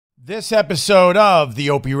This episode of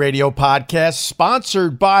the Opie Radio Podcast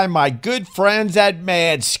sponsored by my good friends at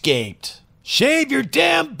Manscaped. Shave your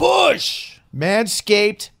damn bush!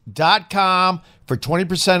 Manscaped.com for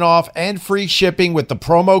 20% off and free shipping with the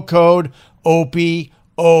promo code OPIE.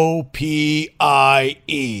 O-P-I-E.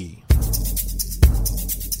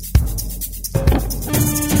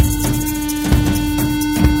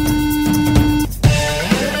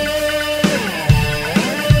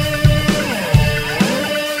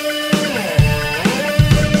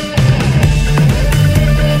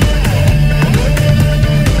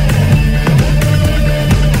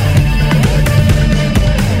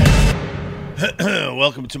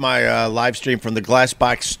 Welcome to my live stream from the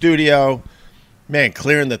Glassbox studio. Man,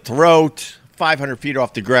 clearing the throat, 500 feet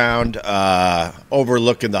off the ground,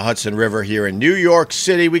 overlooking the Hudson River here in New York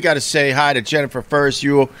City. We got to say hi to Jennifer first.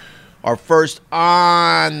 You are first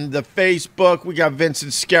on the Facebook. We got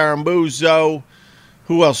Vincent Scaramuzzo.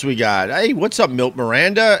 Who else we got? Hey, what's up, Milt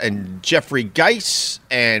Miranda and Jeffrey Geis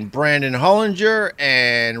and Brandon Hollinger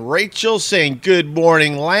and Rachel saying good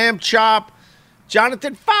morning, Lamb Chop.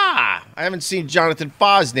 Jonathan Fah. I haven't seen Jonathan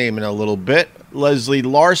Fah's name in a little bit. Leslie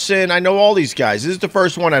Larson. I know all these guys. This is the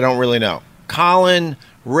first one I don't really know. Colin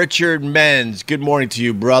Richard Menz. Good morning to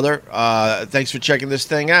you, brother. Thanks for checking this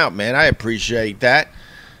thing out, man. I appreciate that.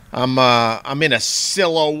 I'm in a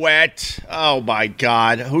silhouette. Oh, my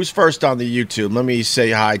God. Who's first on the YouTube? Let me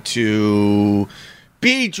say hi to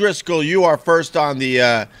B. Driscoll. You are first on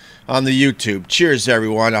the YouTube. Cheers,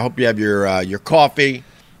 everyone. I hope you have your coffee.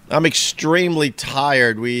 I'm extremely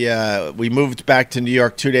tired. We moved back to New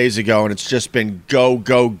York 2 days ago, and it's just been go,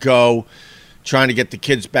 trying to get the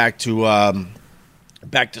kids back to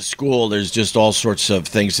school. There's just all sorts of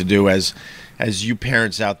things to do, as you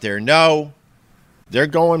parents out there know. They're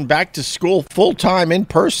going back to school full time in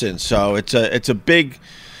person, so it's a big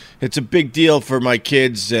deal for my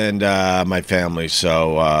kids and my family.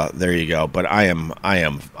 So there you go. But I am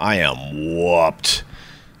whooped.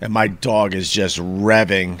 And my dog is just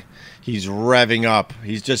revving. He's revving up.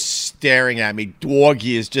 He's just staring at me.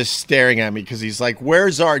 Doggy is just staring at me because he's like,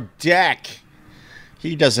 where's our deck?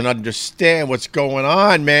 He doesn't understand what's going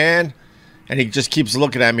on, man. And he just keeps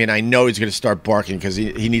looking at me, and I know he's going to start barking because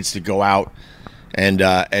he needs to go out and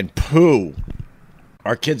poo.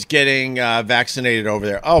 Our kid's getting vaccinated over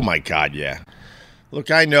there. Oh, my God, yeah. Look,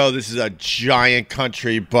 I know this is a giant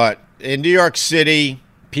country, but in New York City,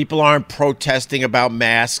 people aren't protesting about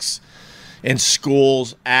masks in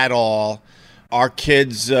schools at all. Our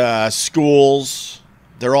kids' schools,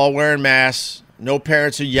 they're all wearing masks. No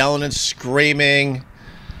parents are yelling and screaming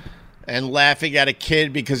and laughing at a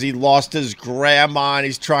kid because he lost his grandma, and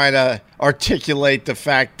he's trying to articulate the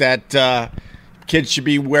fact that kids should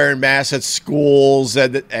be wearing masks at schools,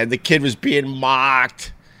 and the kid was being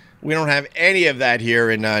mocked. We don't have any of that here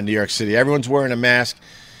in New York City. Everyone's wearing a mask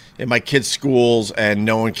in my kids' schools, and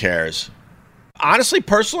no one cares. Honestly,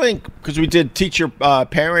 personally, because we did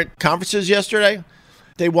teacher-parent conferences yesterday,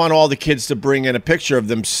 they want all the kids to bring in a picture of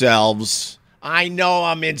themselves. I know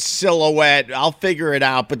I'm in silhouette. I'll figure it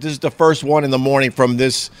out, but this is the first one in the morning from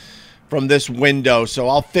this window, so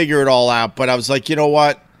I'll figure it all out. But I was like, you know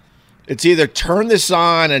what? It's either turn this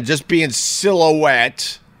on and just be in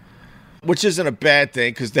silhouette, which isn't a bad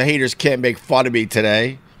thing because the haters can't make fun of me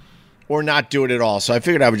today, or not do it at all. So I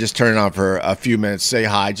figured I would just turn it on for a few minutes, say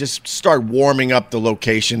hi, just start warming up the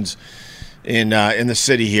locations in the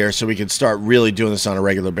city here so we can start really doing this on a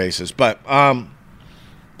regular basis. But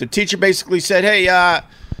the teacher basically said, hey,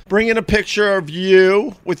 bring in a picture of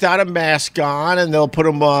you without a mask on, and they'll put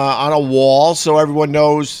them on a wall so everyone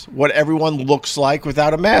knows what everyone looks like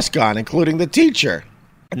without a mask on, including the teacher.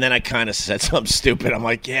 And then I kind of said something stupid. I'm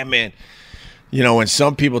like, yeah, man. You know, when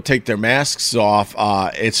some people take their masks off,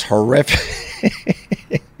 it's horrific.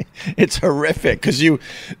 It's horrific because you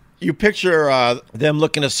picture them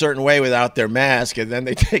looking a certain way without their mask, and then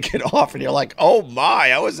they take it off, and you're like, oh,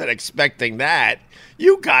 my, I wasn't expecting that.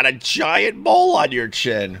 You got a giant mole on your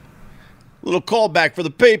chin. Little callback for the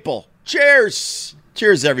people. Cheers.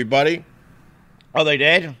 Cheers, everybody. Oh, they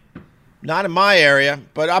did? Not in my area.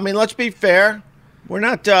 But, I mean, let's be fair. We're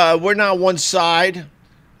not one side.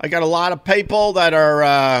 I got a lot of people that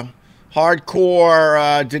are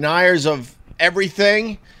hardcore deniers of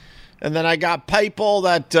everything. And then I got people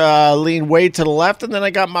that lean way to the left. And then I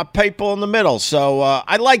got my people in the middle. So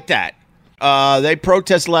I like that. They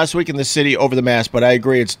protested last week in the city over the mask. But I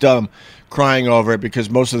agree it's dumb crying over it because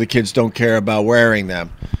most of the kids don't care about wearing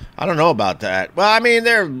them. I don't know about that. Well, I mean,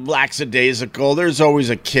 they're lackadaisical. There's always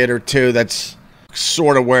a kid or two that's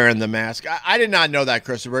sort of wearing the mask. I did not know that,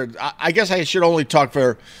 Christopher. I guess I should only talk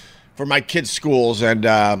for my kids' schools, and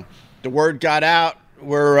the word got out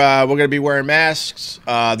we're gonna be wearing masks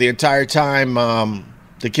the entire time.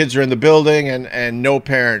 The kids are in the building, and no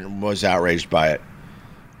parent was outraged by it.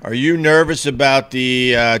 Are you nervous about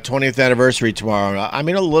the 20th anniversary tomorrow? I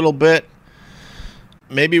mean, a little bit.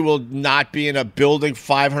 Maybe we'll not be in a building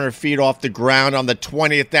 500 feet off the ground on the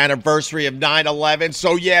 20th anniversary of 9/11.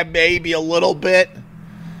 So, yeah, maybe a little bit.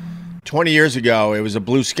 20 years ago, it was a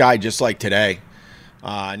blue sky just like today.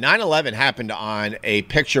 9/11 happened on a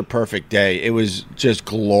picture-perfect day. It was just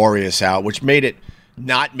glorious out, which made it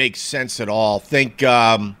not make sense at all. Think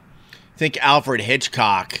Alfred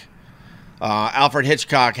Hitchcock. Alfred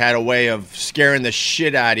Hitchcock had a way of scaring the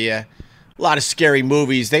shit out of you. A lot of scary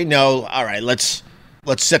movies. They know, all right, let's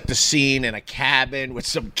set the scene in a cabin with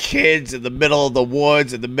some kids in the middle of the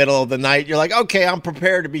woods in the middle of the night. You're like, okay, I'm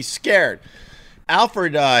prepared to be scared.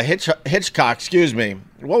 Alfred Hitchcock, excuse me.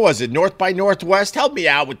 What was it? North by Northwest? Help me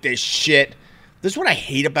out with this shit. This is what I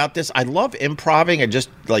hate about this. I love improving and just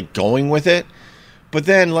like going with it. But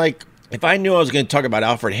then like, if I knew I was going to talk about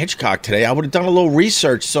Alfred Hitchcock today, I would have done a little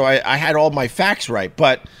research so I had all my facts right.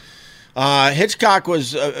 But Hitchcock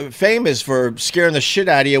was famous for scaring the shit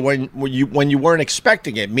out of you when you weren't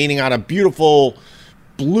expecting it, meaning on a beautiful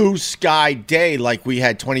blue sky day like we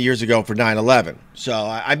had 20 years ago for 9/11. So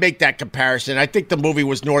I make that comparison. I think the movie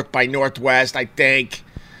was North by Northwest, I think.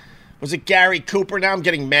 Was it Gary Cooper? Now I'm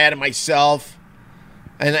getting mad at myself.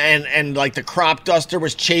 And like the crop duster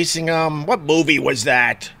was chasing him. What movie was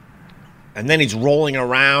that? And then he's rolling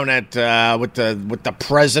around at with the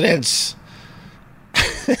presidents.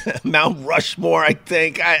 Mount Rushmore, I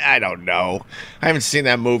think. I don't know. I haven't seen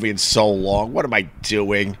that movie in so long. What am I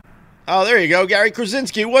doing? Oh, there you go, Gary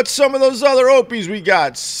Krasinski. What's some of those other Opies we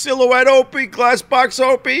got? Silhouette Opie, Glass Box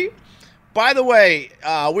Opie. By the way,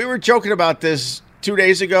 we were joking about this 2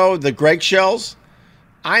 days ago, the Greg shells.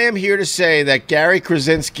 I am here to say that Gary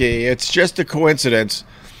Krasinski, it's just a coincidence,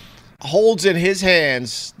 holds in his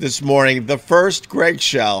hands this morning the first Greg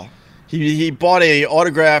shell. He bought a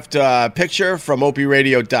autographed picture from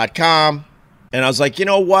opradio.com, and I was like, you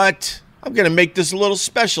know what? I'm going to make this a little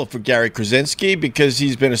special for Gary Krasinski because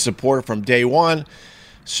he's been a supporter from day one.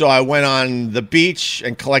 So I went on the beach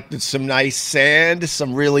and collected some nice sand,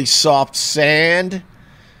 some really soft sand,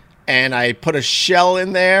 and I put a shell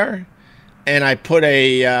in there, and I put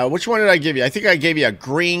a, which one did I give you? I think I gave you a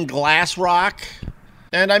green glass rock,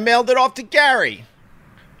 and I mailed it off to Gary.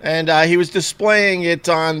 And he was displaying it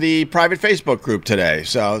on the private Facebook group today.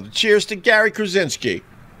 So cheers to Gary Krasinski.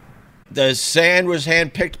 The sand was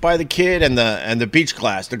handpicked by the kid, and the beach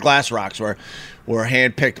glass, the glass rocks were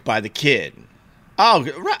handpicked by the kid.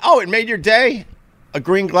 Oh, it made your day? A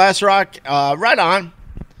green glass rock? Right on.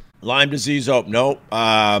 Lyme disease? Oh, no.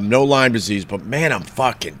 No Lyme disease. But, man, I'm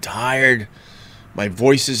fucking tired. My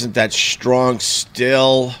voice isn't that strong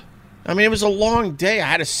still. I mean, it was a long day. I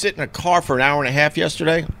had to sit in a car for an hour and a half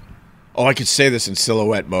yesterday. Oh, I could say this in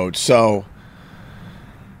silhouette mode. So,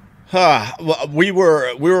 we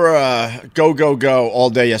were go all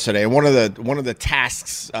day yesterday. And one of the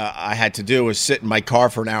tasks I had to do was sit in my car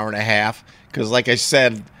for an hour and a half because, like I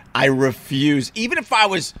said, I refuse. Even if I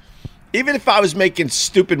was making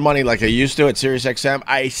stupid money like I used to at SiriusXM,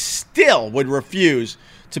 I still would refuse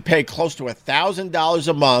to pay close to $1,000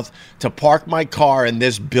 a month to park my car in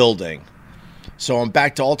this building. So I'm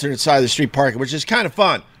back to alternate side of the street parking, which is kind of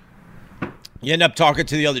fun. You end up talking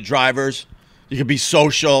to the other drivers. You can be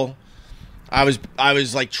social. I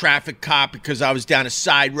was like traffic cop because I was down a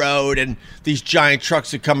side road and these giant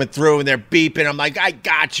trucks are coming through and they're beeping. I'm like, I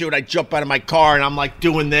got you. And I jump out of my car and I'm like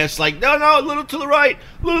doing this, like, no, a little to the right,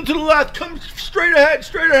 a little to the left, come straight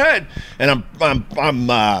ahead. And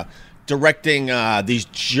I'm directing these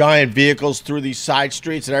giant vehicles through these side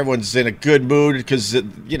streets, and everyone's in a good mood because,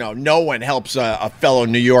 no one helps a fellow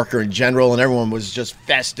New Yorker in general, and everyone was just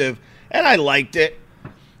festive, and I liked it.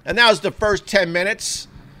 And that was the first 10 minutes.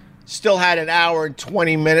 Still had an hour and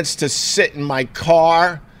 20 minutes to sit in my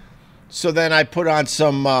car. So then I put on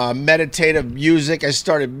some meditative music. I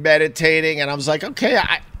started meditating, and I was like, okay,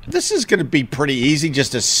 this is going to be pretty easy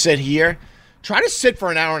just to sit here. Try to sit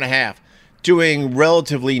for an hour and a half doing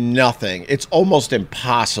relatively nothing. It's almost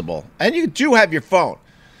impossible. And you do have your phone.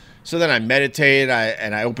 So then I meditated,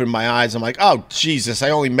 and I opened my eyes. I'm like, oh, Jesus, I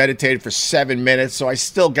only meditated for 7 minutes, so I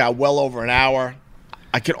still got well over an hour.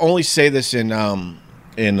 I can only say this in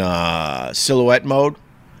silhouette mode.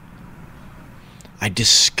 I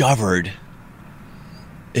discovered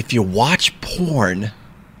if you watch porn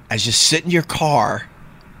as you sit in your car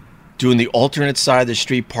doing the alternate side of the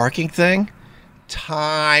street parking thing,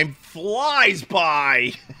 time flies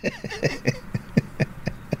by.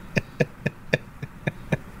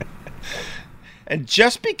 And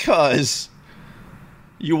just because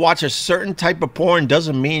You watch a certain type of porn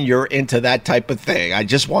doesn't mean you're into that type of thing. I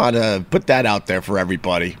just want to put that out there for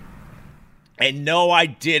everybody. And no, I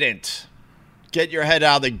didn't. Get your head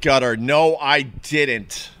out of the gutter. No, I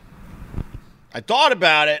didn't. I thought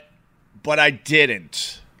about it, but I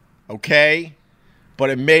didn't. Okay?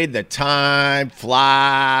 But it made the time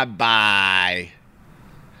fly by.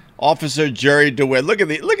 Officer Jerry DeWitt. Look at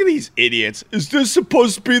these idiots. Is this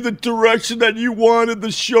supposed to be the direction that you wanted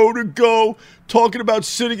the show to go? Talking about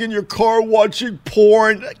sitting in your car watching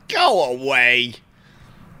porn? Go away.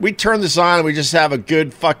 We turn this on and we just have a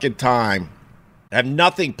good fucking time. I have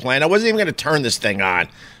nothing planned. I wasn't even going to turn this thing on.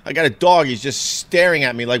 I got a dog. He's just staring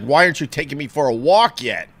at me like, why aren't you taking me for a walk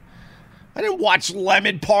yet? I didn't watch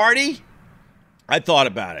Lemon Party. I thought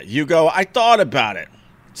about it. Hugo, I thought about it.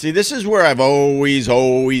 See, this is where I've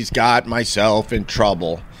always got myself in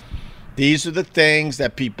trouble. These are the things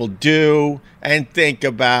that people do and think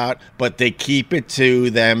about, but they keep it to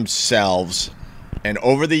themselves. And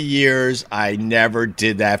over the years, I never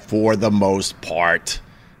did that for the most part.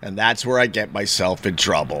 And that's where I get myself in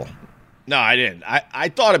trouble. No, I didn't. I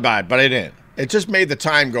thought about it, but I didn't. It just made the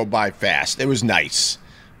time go by fast. It was nice.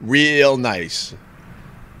 Real nice.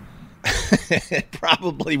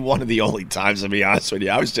 Probably one of the only times, to be honest with you.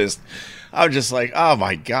 I was just like, oh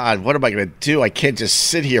my God, what am I going to do? I can't just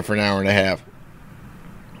sit here for an hour and a half.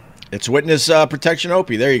 It's Witness Protection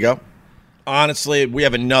Opie. There you go. Honestly, we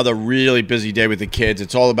have another really busy day with the kids.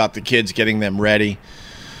 It's all about the kids, getting them ready.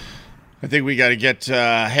 I think we got to get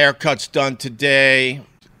haircuts done today.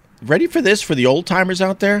 Ready for this for the old timers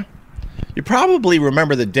out there? You probably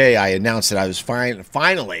remember the day I announced that I was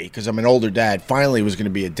finally, because I'm an older dad, finally was going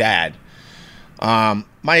to be a dad.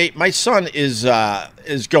 My son is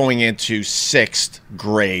going into 6th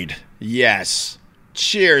grade. Yes.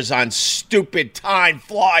 Cheers on stupid time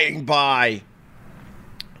flying by.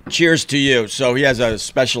 Cheers to you. So he has a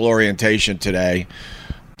special orientation today.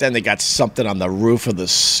 Then they got something on the roof of the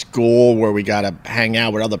school where we got to hang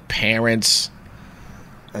out with other parents.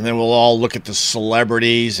 And then we'll all look at the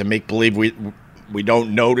celebrities and make believe we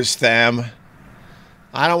don't notice them.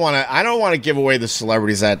 I don't want to give away the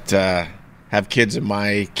celebrities that have kids in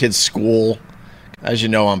my kids' school. As you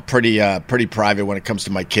know, I'm pretty private when it comes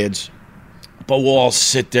to my kids. But we'll all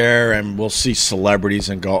sit there and we'll see celebrities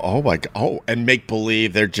and go, oh my God, oh, and make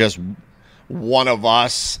believe they're just one of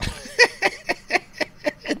us.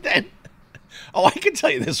 And then, I can tell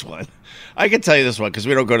you this one. Because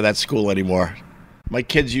we don't go to that school anymore. My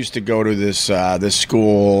kids used to go to this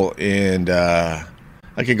school, and I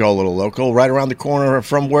could go a little local, right around the corner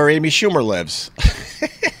from where Amy Schumer lives.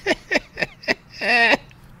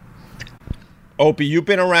 Opie, you've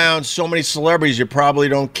been around so many celebrities, you probably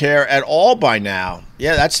don't care at all by now.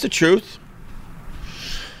 Yeah, that's the truth.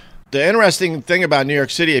 The interesting thing about New York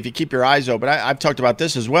City, if you keep your eyes open, I've talked about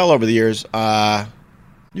this as well over the years.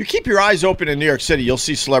 You keep your eyes open in New York City, you'll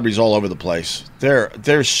see celebrities all over the place.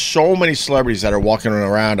 There's so many celebrities that are walking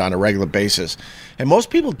around on a regular basis, and most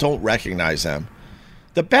people don't recognize them.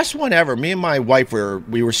 The best one ever, me and my wife,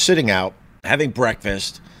 we were sitting out having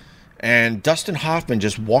breakfast, and Dustin Hoffman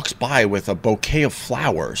just walks by with a bouquet of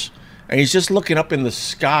flowers, and he's just looking up in the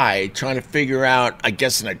sky trying to figure out, I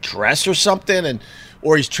guess, an address or something,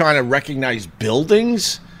 or he's trying to recognize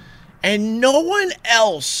buildings, and no one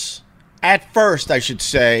else, at first, I should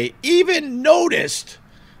say, even noticed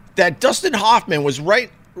that Dustin Hoffman was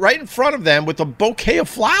right in front of them with a bouquet of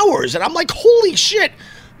flowers. And I'm like, holy shit.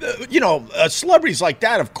 Celebrities like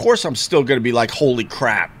that, of course I'm still going to be like, holy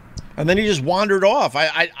crap. And then he just wandered off.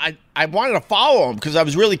 I wanted to follow him because I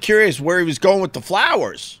was really curious where he was going with the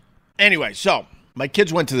flowers. Anyway, so my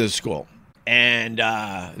kids went to this school. And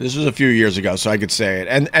this was a few years ago, so I could say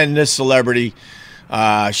it. And this celebrity...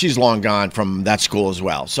 she's long gone from that school as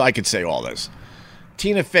well, so I could say all this.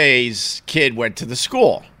 Tina Fey's kid went to the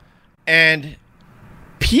school, and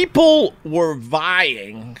people were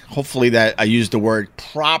vying, hopefully that I used the word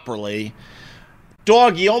properly.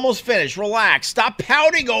 Doggy, almost finished. Relax. Stop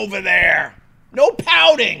pouting over there. No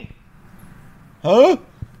pouting. Huh?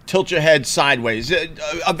 Tilt your head sideways.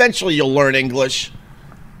 Eventually you'll learn English.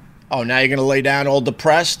 Oh, now you're going to lay down all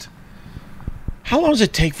depressed? How long does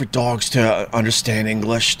it take for dogs to understand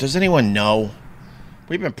English? Does anyone know?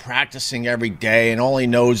 We've been practicing every day, and all he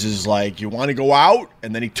knows is like, you want to go out?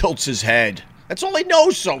 And then he tilts his head. That's all he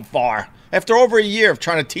knows so far. After over a year of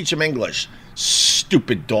trying to teach him English.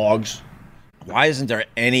 Stupid dogs. Why isn't there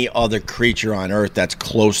any other creature on Earth that's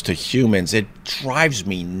close to humans? It drives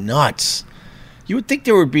me nuts. You would think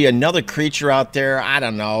there would be another creature out there. I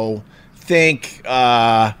don't know. Think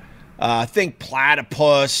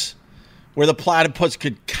platypus. Where the platypus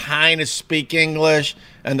could kind of speak English,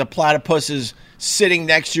 and the platypus is sitting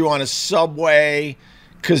next to you on a subway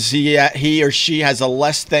because he or she has a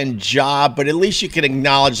less than job, but at least you can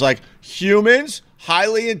acknowledge, like, humans,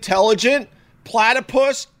 highly intelligent,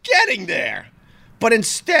 platypus, getting there. But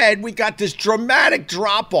instead, we got this dramatic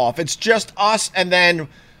drop-off. It's just us, and then,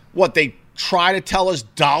 what, they try to tell us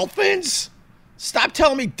dolphins? Stop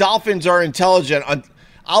telling me dolphins are intelligent.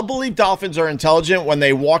 I'll believe dolphins are intelligent when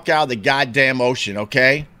they walk out of the goddamn ocean,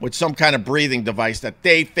 okay? With some kind of breathing device that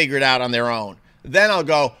they figured out on their own. Then I'll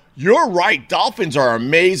go, you're right, dolphins are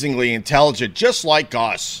amazingly intelligent, just like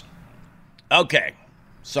us. Okay,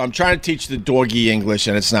 so I'm trying to teach the doggy English,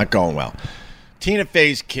 and it's not going well. Tina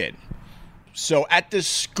Fey's kid. So at this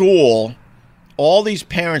school, all these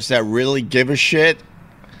parents that really give a shit,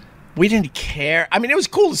 we didn't care. I mean, it was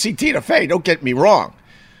cool to see Tina Fey, don't get me wrong.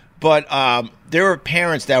 But there were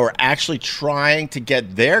parents that were actually trying to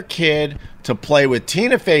get their kid to play with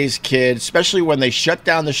Tina Fey's kid, especially when they shut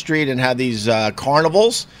down the street and had these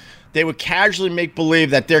carnivals. They would casually make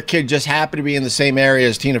believe that their kid just happened to be in the same area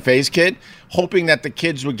as Tina Fey's kid, hoping that the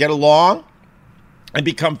kids would get along and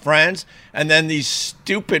become friends. And then these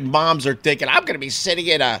stupid moms are thinking, I'm going to be sitting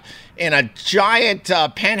in a giant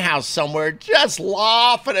penthouse somewhere just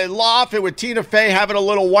laughing with Tina Fey having a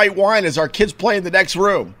little white wine as our kids play in the next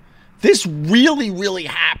room. This really, really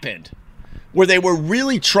happened, where they were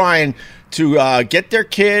really trying to get their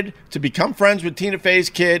kid to become friends with Tina Fey's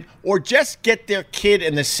kid, or just get their kid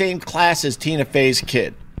in the same class as Tina Fey's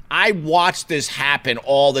kid. I watched this happen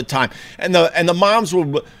all the time. And the moms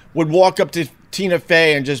would walk up to Tina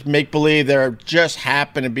Fey and just make believe they're just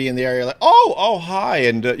happen to be in the area, like, oh, hi,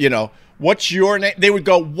 and what's your name? They would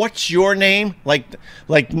go, what's your name? Like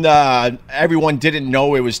everyone didn't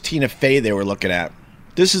know it was Tina Fey they were looking at.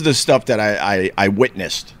 This is the stuff that I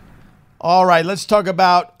witnessed. All right, let's talk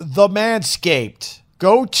about the Manscaped.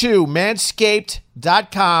 Go to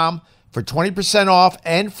manscaped.com for 20% off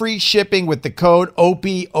and free shipping with the code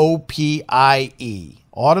OPIE.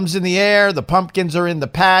 Autumn's in the air, the pumpkins are in the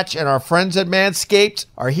patch, and our friends at Manscaped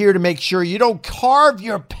are here to make sure you don't carve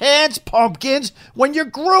your pants, pumpkins, when you're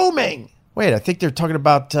grooming. Wait, I think they're talking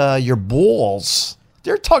about your balls.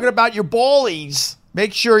 They're talking about your ballies.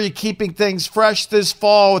 Make sure you're keeping things fresh this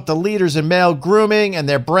fall with the leaders in male grooming and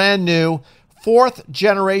their brand new 4th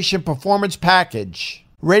generation performance package.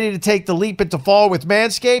 Ready to take the leap into fall with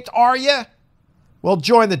Manscaped, are you? Well,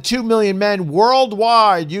 join the 2 million men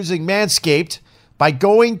worldwide using Manscaped by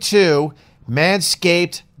going to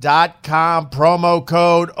manscaped.com, promo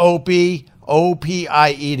code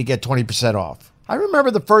OPIE to get 20% off. I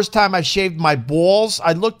remember the first time I shaved my balls,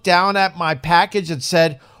 I looked down at my package and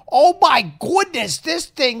said, oh my goodness, this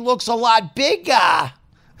thing looks a lot bigger.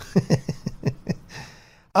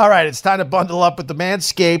 All right, it's time to bundle up with the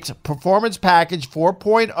Manscaped Performance Package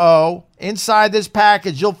 4.0. Inside this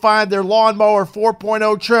package, you'll find their Lawnmower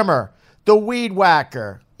 4.0 trimmer, the Weed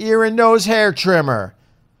Whacker, ear and nose hair trimmer,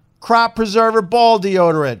 Crop Preserver ball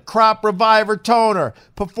deodorant, Crop Reviver toner,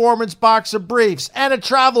 Performance Boxer briefs, and a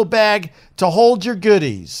travel bag to hold your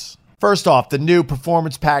goodies. First off, the new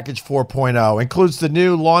Performance Package 4.0 includes the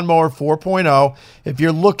new Lawnmower 4.0. If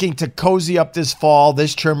you're looking to cozy up this fall,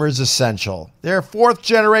 this trimmer is essential. Their 4th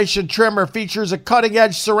generation trimmer features a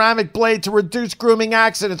cutting-edge ceramic blade to reduce grooming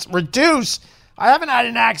accidents. Reduce? I haven't had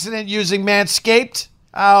an accident using Manscaped.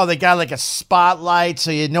 Oh, they got like a spotlight so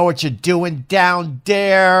you know what you're doing down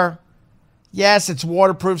there. Yes, it's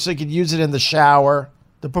waterproof so you can use it in the shower.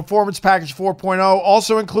 The Performance Package 4.0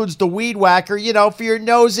 also includes the Weed Whacker, for your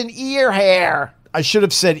nose and ear hair. I should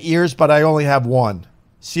have said ears, but I only have one.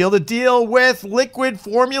 Seal the deal with Liquid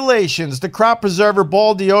Formulations, the Crop Preserver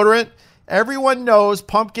ball deodorant. Everyone knows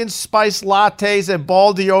pumpkin spice lattes and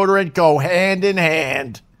ball deodorant go hand in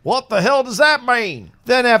hand. What the hell does that mean?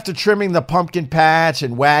 Then after trimming the pumpkin patch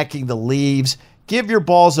and whacking the leaves, give your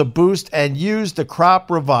balls a boost and use the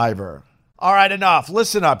Crop Reviver. All right, enough.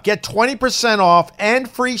 Listen up. Get 20% off and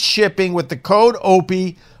free shipping with the code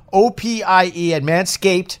OPIE at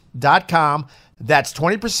manscaped.com. That's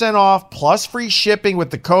 20% off plus free shipping with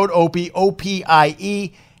the code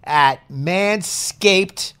OPIE at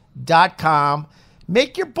manscaped.com.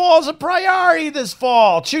 Make your balls a priority this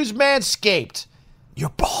fall. Choose Manscaped. Your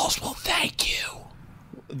balls will thank you.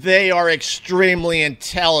 They are extremely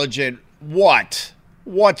intelligent. What?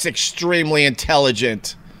 What's extremely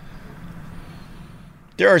intelligent?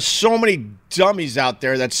 There are so many dummies out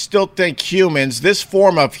there that still think humans, this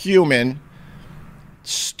form of human,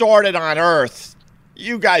 started on Earth.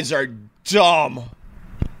 You guys are dumb.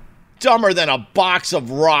 Dumber than a box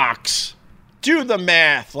of rocks. Do the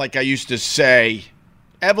math, like I used to say.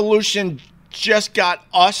 Evolution just got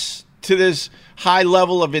us to this high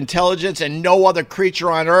level of intelligence and no other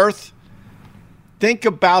creature on Earth. Think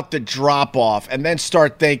about the drop-off and then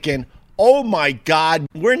start thinking, oh my God,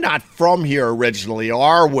 we're not from here originally,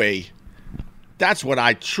 are we? That's what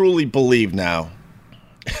I truly believe now.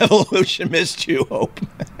 Evolution missed you, Hope.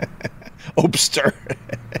 Hopester.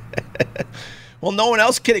 Well, no one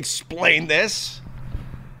else can explain this.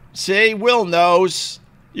 See, Will knows.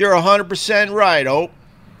 You're 100% right, Hope.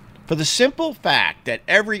 For the simple fact that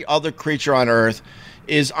every other creature on Earth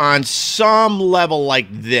is on some level like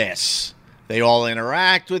this. They all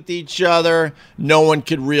interact with each other. No one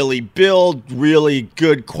could really build really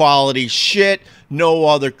good quality shit. No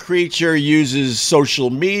other creature uses social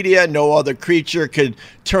media. No other creature could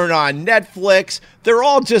turn on Netflix. They're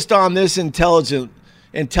all just on this intelligence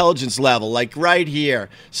level, like right here.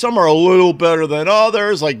 Some are a little better than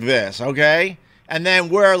others, like this, okay? And then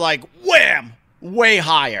we're like, wham, way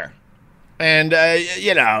higher. And,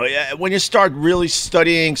 when you start really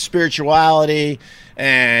studying spirituality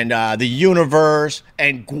and the universe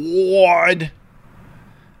and God,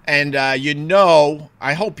 and I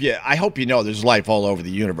hope you know there's life all over the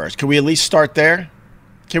universe. Can we at least start there?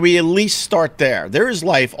 There is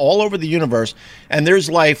life all over the universe, and there's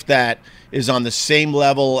life that is on the same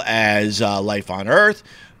level as life on Earth.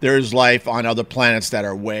 There's life on other planets that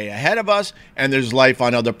are way ahead of us, and there's life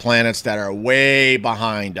on other planets that are way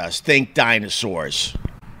behind us. Think dinosaurs.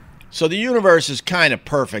 So the universe is kind of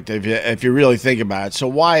perfect if you really think about it. So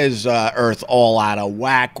why is Earth all out of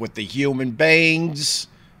whack with the human beings?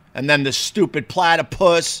 And then the stupid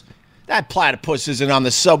platypus. That platypus isn't on the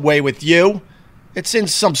subway with you. It's in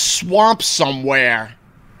some swamp somewhere.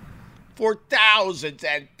 For thousands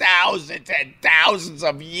and thousands and thousands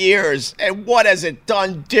of years. And what has it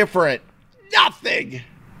done different? Nothing.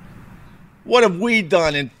 What have we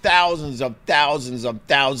done in thousands of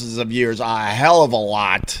years? A hell of a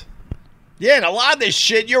lot. Yeah, and a lot of this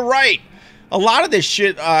shit, you're right. A lot of this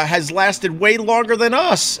shit has lasted way longer than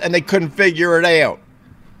us, and they couldn't figure it out.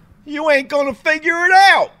 You ain't gonna figure it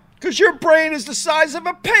out, because your brain is the size of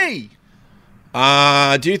a pea.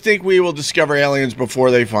 Do you think we will discover aliens before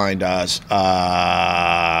they find us?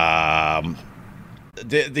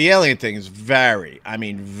 The alien thing is very,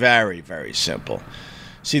 very simple.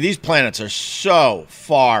 See, these planets are so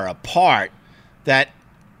far apart that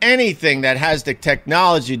anything that has the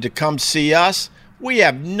technology to come see us, we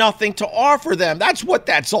have nothing to offer them. That's what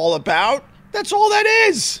that's all about. That's all that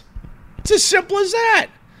is. It's as simple as that.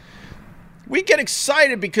 We get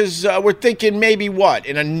excited because we're thinking maybe what?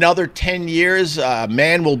 In another 10 years,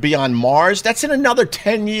 man will be on Mars? That's in another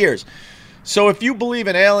 10 years. So if you believe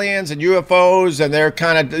in aliens and UFOs and they're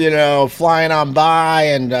kind of, flying on by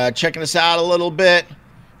and checking us out a little bit,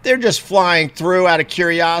 they're just flying through out of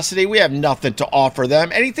curiosity. We have nothing to offer them.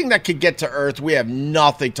 Anything that could get to Earth, we have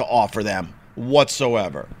nothing to offer them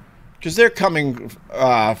whatsoever. Because they're coming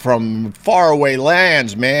from faraway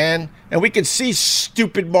lands, man. And we can see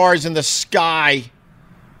stupid Mars in the sky.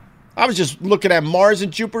 I was just looking at Mars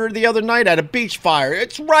and Jupiter the other night at a beach fire.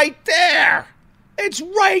 It's right there. It's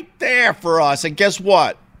right there for us. And guess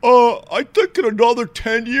what? I think in another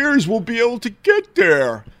 10 years we'll be able to get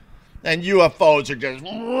there. And UFOs are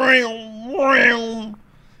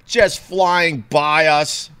just flying by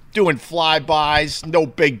us, doing flybys, no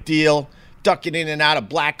big deal. Ducking in and out of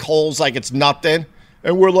black holes like it's nothing.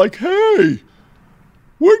 And we're like, hey,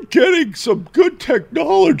 we're getting some good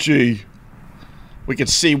technology. We can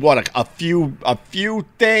see a few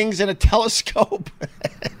things in a telescope.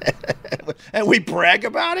 And we brag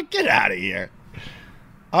about it? Get out of here.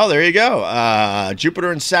 Oh, there you go.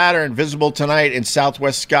 Jupiter and Saturn visible tonight in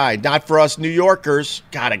southwest sky. Not for us New Yorkers.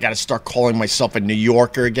 God, I got to start calling myself a New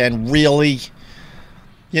Yorker again. Really?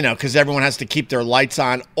 Because everyone has to keep their lights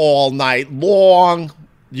on all night long.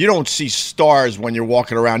 You don't see stars when you're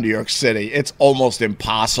walking around New York City. It's almost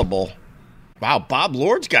impossible. Wow, Bob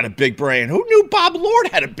Lord's got a big brain. Who knew Bob Lord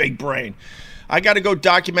had a big brain? I got to go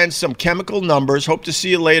document some chemical numbers. Hope to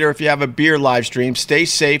see you later if you have a beer live stream. Stay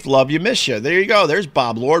safe. Love you. Miss you. There you go. There's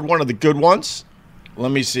Bob Lord, one of the good ones.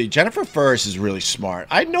 Let me see. Jennifer Ferris is really smart.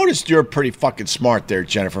 I noticed you're pretty fucking smart there,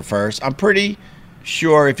 Jennifer Ferris. I'm pretty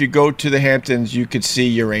sure if you go to the Hamptons, you could see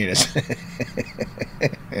Uranus.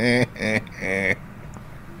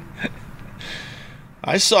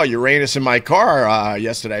 I saw Uranus in my car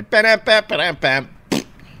yesterday.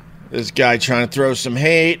 This guy trying to throw some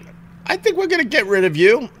hate. I think we're going to get rid of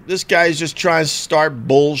you. This guy's just trying to start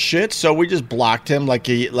bullshit, so we just blocked him like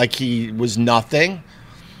he was nothing.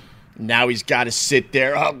 Now he's got to sit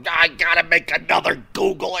there. Oh, I got to make another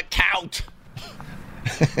Google account.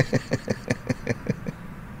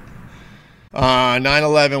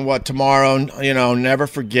 9/11, what, tomorrow? Never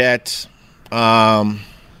forget.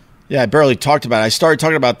 Yeah, I barely talked about it. I started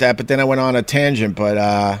talking about that, but then I went on a tangent. But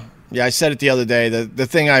yeah, I said it the other day. The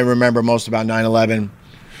thing I remember most about 9/11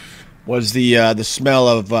 was the smell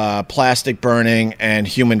of plastic burning and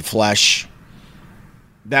human flesh.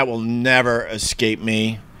 That will never escape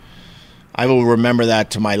me. I will remember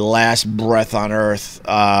that to my last breath on earth.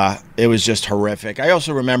 It was just horrific. I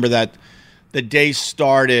also remember that the day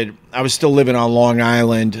started, I was still living on Long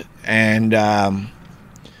Island, and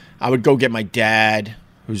I would go get my dad,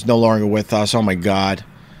 who's no longer with us. Oh, my God.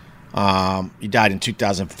 He died in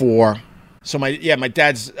 2004. So, my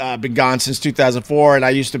dad's been gone since 2004, and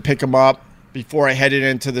I used to pick him up before I headed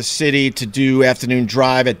into the city to do afternoon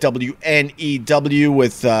drive at WNEW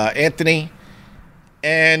with Anthony.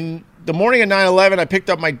 And the morning of 9/11, I picked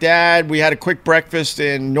up my dad. We had a quick breakfast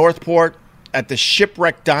in Northport at the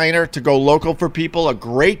Shipwreck Diner to go local for people. A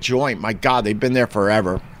great joint. My God, they've been there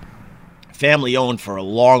forever. Family owned for a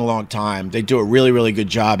long, long time. They do a really, really good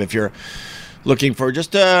job. If you're looking for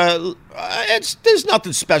just there's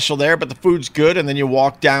nothing special there, but the food's good. And then you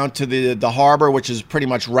walk down to the harbor, which is pretty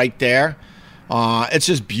much right there. It's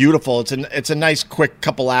just beautiful. It's a nice quick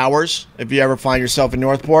couple hours if you ever find yourself in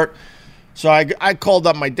Northport. So I called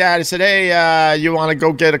up my dad. I said, hey, you want to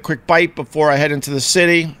go get a quick bite before I head into the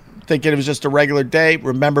city? Thinking it was just a regular day.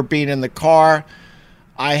 Remember being in the car.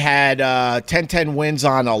 I had 10-10 wins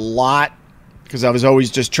on a lot because I was always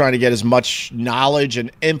just trying to get as much knowledge and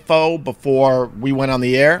info before we went on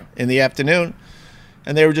the air in the afternoon.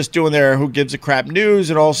 And they were just doing their who gives a crap news,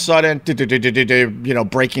 and all of a sudden,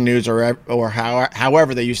 breaking news or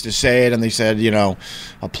however they used to say it. And they said,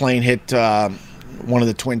 a plane hit one of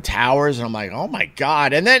the Twin Towers, and I'm like, oh my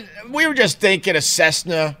God. And then we were just thinking a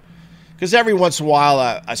Cessna, because every once in a while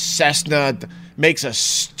a Cessna makes a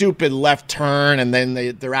stupid left turn, and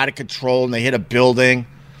then they're out of control and they hit a building.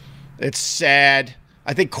 It's sad.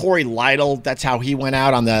 I think Corey Lytle, that's how he went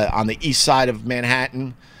out on the east side of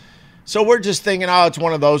Manhattan. So we're just thinking, it's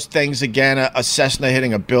one of those things again, a Cessna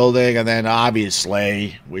hitting a building, and then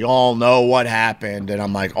obviously we all know what happened, and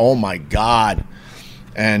I'm like, oh my God.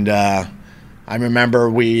 And I remember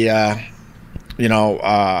I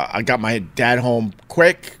got my dad home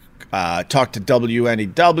quick, talked to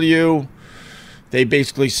WNEW. They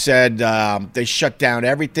basically said they shut down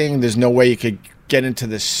everything. There's no way you could get into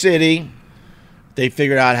the city. They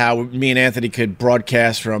figured out how me and Anthony could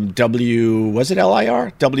broadcast from WLIR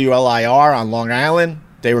on Long Island.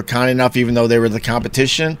 They were kind enough, even though they were the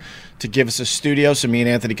competition, to give us a studio so me and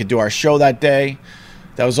Anthony could do our show that day.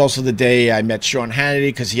 That was also the day I met Sean Hannity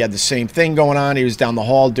because he had the same thing going on. He was down the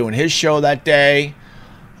hall doing his show that day.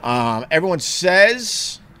 Everyone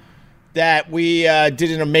says that we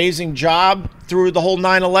did an amazing job through the whole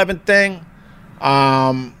 9/11 thing.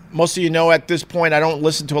 Most of you know at this point I don't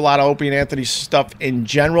listen to a lot of Opie and Anthony's stuff in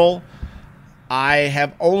general. I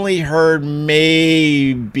have only heard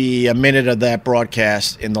maybe a minute of that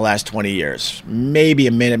broadcast in the last 20 years. Maybe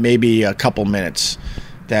a minute, maybe a couple minutes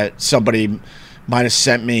that somebody might have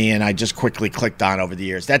sent me and I just quickly clicked on over the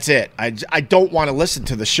years. That's it. I don't want to listen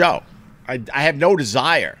to the show. I have no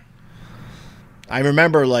desire. I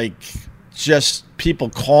remember just people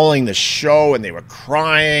calling the show and they were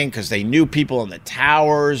crying because they knew people in the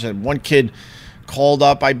towers, and one kid called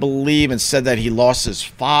up, I believe, and said that he lost his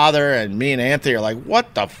father, and me and Anthony are like,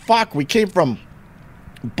 what the fuck? We came from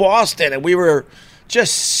Boston and we were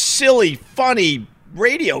just silly, funny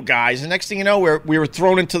radio guys, and next thing you know, we were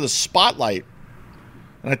thrown into the spotlight.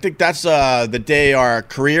 And I think that's the day our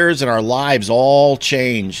careers and our lives all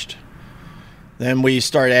changed. Then we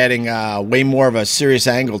started adding way more of a serious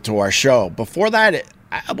angle to our show. Before that,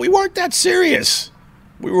 we weren't that serious.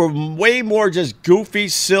 We were way more just goofy,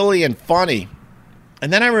 silly, and funny.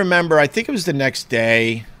 And then I remember, I think it was the next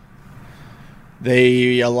day,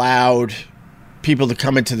 they allowed people to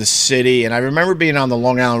come into the city. And I remember being on the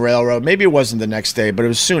Long Island Railroad. Maybe it wasn't the next day, but it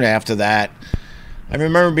was soon after that. I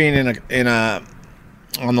remember being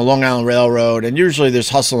on the Long Island Railroad, and usually there's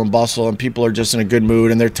hustle and bustle, and people are just in a good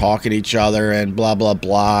mood, and they're talking to each other, and blah, blah,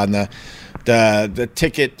 blah. And the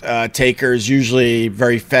ticket takers usually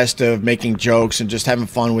very festive, making jokes and just having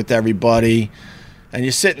fun with everybody. And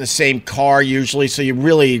you sit in the same car usually, so you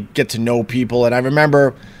really get to know people. And I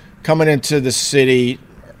remember coming into the city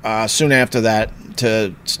soon after that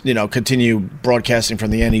to continue broadcasting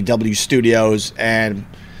from the NEW studios. And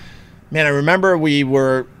man, I remember we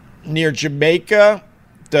were near Jamaica.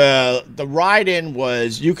 The ride-in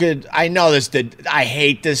was, I know this, I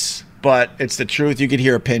hate this, but it's the truth. You could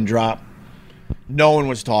hear a pin drop. No one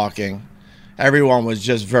was talking. Everyone was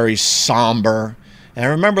just very somber. And I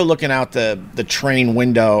remember looking out the train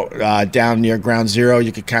window down near Ground Zero.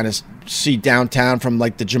 You could kind of see downtown from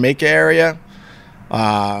the Jamaica area.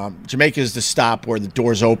 Jamaica is the stop where the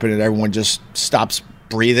doors open and everyone just stops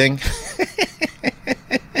breathing.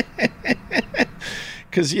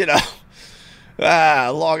 Because,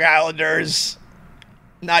 Long Islanders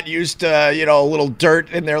not used to, a little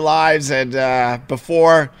dirt in their lives. And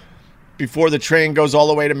before the train goes all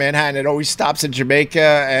the way to Manhattan, it always stops in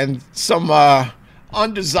Jamaica. And some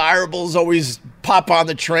undesirables always pop on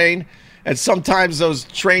the train. And sometimes those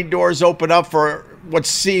train doors open up for what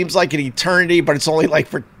seems like an eternity, but it's only like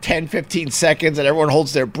for 10, 15 seconds. And everyone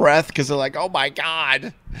holds their breath because they're like, oh, my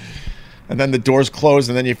God. And then the doors close,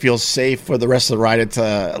 and then you feel safe for the rest of the ride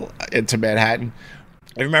into Manhattan.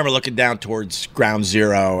 I remember looking down towards Ground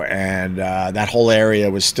Zero, and that whole area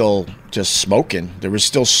was still just smoking. There was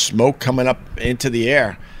still smoke coming up into the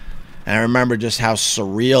air. And I remember just how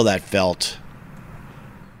surreal that felt.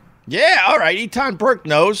 Yeah, all right, Eton Burke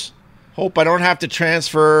knows. Hope I don't have to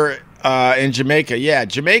transfer in Jamaica. Yeah,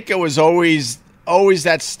 Jamaica was always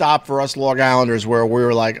that stop for us Long Islanders where we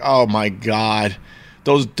were like, oh, my God.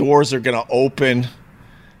 Those doors are going to open.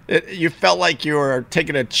 You felt like you were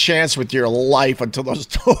taking a chance with your life until those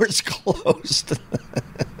doors closed.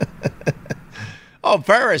 Oh,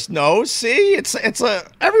 Ferris knows. See,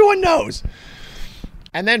 everyone knows.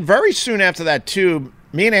 And then very soon after that, too,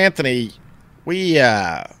 me and Anthony,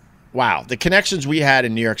 the connections we had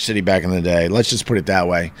in New York City back in the day, let's just put it that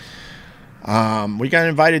way. We got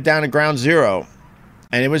invited down to Ground Zero.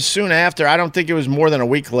 And it was soon after. I don't think it was more than a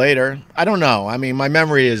week later. I don't know. I mean, my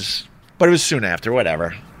memory is, but it was soon after. Whatever.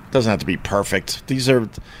 It doesn't have to be perfect. These are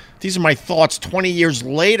my thoughts 20 years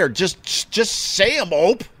later. Just say them,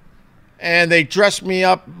 Ope. And they dressed me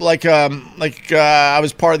up like I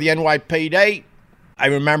was part of the NYPD. I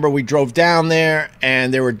remember we drove down there,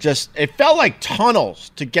 and there were it felt like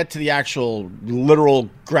tunnels to get to the actual literal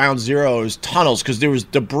Ground Zero's tunnels because there was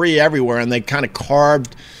debris everywhere, and they kind of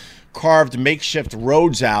carved makeshift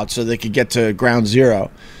roads out so they could get to Ground Zero.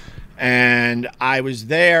 And I was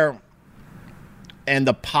there, and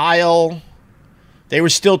the pile, they were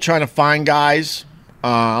still trying to find guys.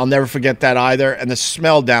 I'll never forget that either. And the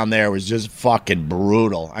smell down there was just fucking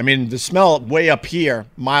brutal. I mean, the smell way up here,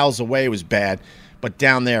 miles away, was bad, but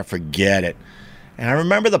down there, forget it. And I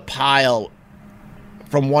remember the pile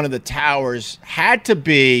from one of the towers had to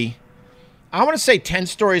be, I want to say 10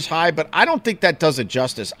 stories high, but I don't think that does it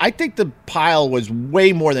justice. I think the pile was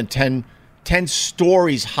way more than 10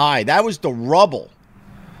 stories high. That was the rubble.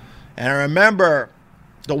 And I remember,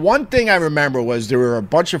 the one thing I remember was there were a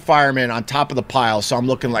bunch of firemen on top of the pile, so I'm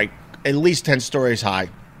looking like at least 10 stories high.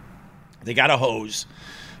 They got a hose.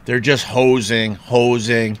 They're just hosing,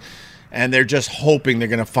 and they're just hoping they're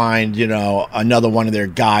going to find, another one of their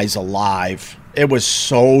guys alive. It was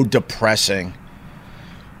so depressing.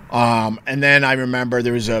 And then I remember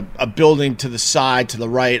there was a building to the side, to the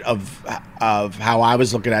right of how I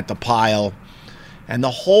was looking at the pile. And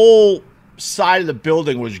the whole side of the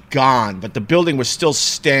building was gone, but the building was still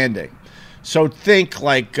standing. So think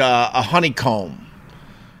like a honeycomb.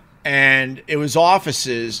 And it was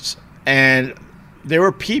offices, and there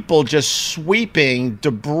were people just sweeping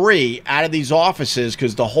debris out of these offices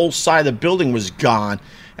because the whole side of the building was gone.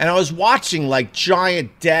 And I was watching like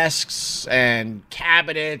giant desks and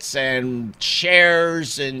cabinets and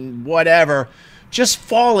chairs and whatever just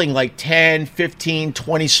falling like 10, 15,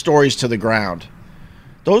 20 stories to the ground.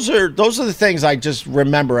 Those are the things I just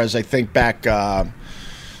remember as I think back on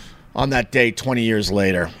that day 20 years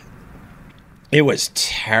later. It was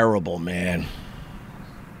terrible, man.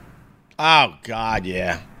 Oh, God,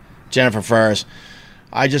 yeah. Jennifer Ferris.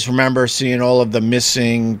 I just remember seeing all of the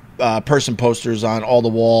missing person posters on all the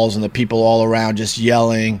walls and the people all around just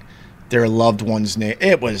yelling their loved one's name.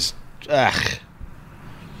 It was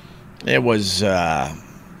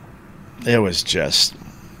just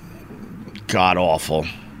god awful.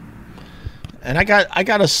 And I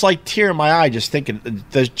got a slight tear in my eye just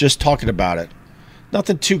talking about it.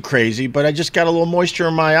 Nothing too crazy, but I just got a little moisture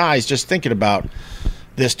in my eyes just thinking about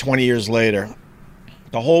this 20 years later.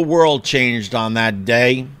 The whole world changed on that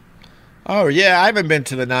day. Oh, yeah, I haven't been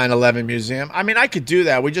to the 9/11 museum. I mean, I could do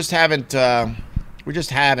that. We just haven't. You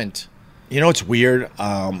know what's weird?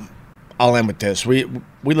 I'll end with this. We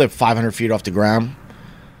live 500 feet off the ground.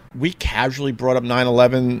 We casually brought up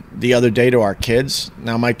 9/11 the other day to our kids.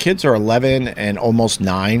 Now, my kids are 11 and almost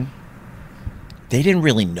 9. They didn't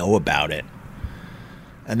really know about it.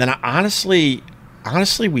 And then honestly,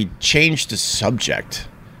 we changed the subject.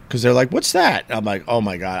 Because they're like, what's that? I'm like, oh,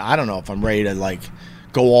 my God, I don't know if I'm ready to,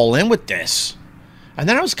 go all in with this. And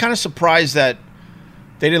then I was kind of surprised that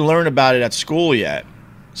they didn't learn about it at school yet.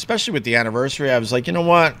 Especially with the anniversary. I was like, you know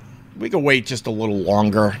what? We could wait just a little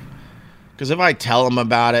longer. Because if I tell them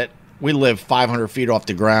about it, We live 500 feet off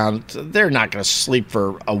the ground. They're not going to sleep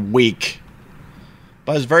for a week.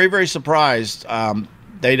 But I was very, very surprised.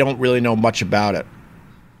 They don't really know much about it.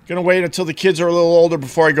 Gonna wait until the kids are a little older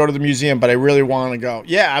before I go to the museum, but I really want to go.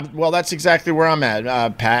 Yeah, well, that's exactly where I'm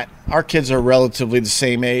at, Pat. Our kids are relatively the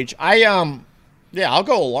same age. I'll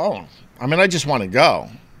go alone. I mean, I just want to go.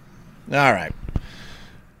 All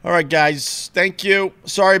right, guys. Thank you.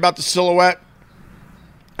 Sorry about the silhouette.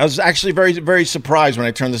 I was actually very, very surprised when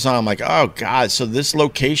I turned this on. I'm like, oh, God, so this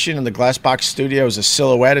location in the Glassbox studio is a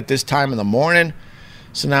silhouette at this time in the morning?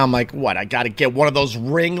 So now I'm like, what? I got to get one of those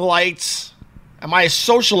ring lights? Am I a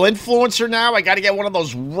social influencer now? I got to get one of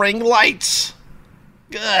those ring lights?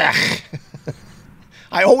 Ugh.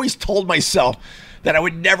 I always told myself that I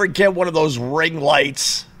would never get one of those ring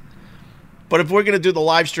lights. But if we're going to do the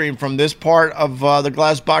live stream from this part of the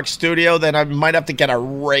Glassbox studio, then I might have to get a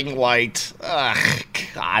ring light. Ugh,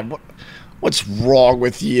 God, what's wrong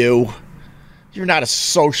with you? You're not a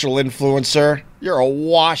social influencer. You're a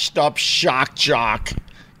washed-up shock jock.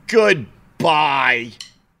 Goodbye.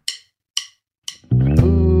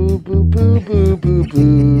 Boo, boo, boo, boo, boo,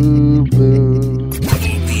 boo, boo.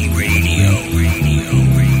 Radio.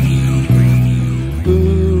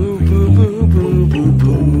 Boo, boo, boo, boo, boo,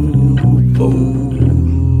 boo. Boom,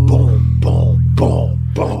 boom, boom, boom,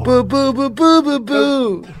 boom. Boo, boo, boo, boo, boo,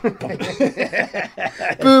 boo.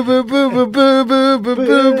 Boo, boo, boo, boo, boo, boo, boo,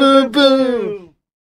 boo, boo, boo.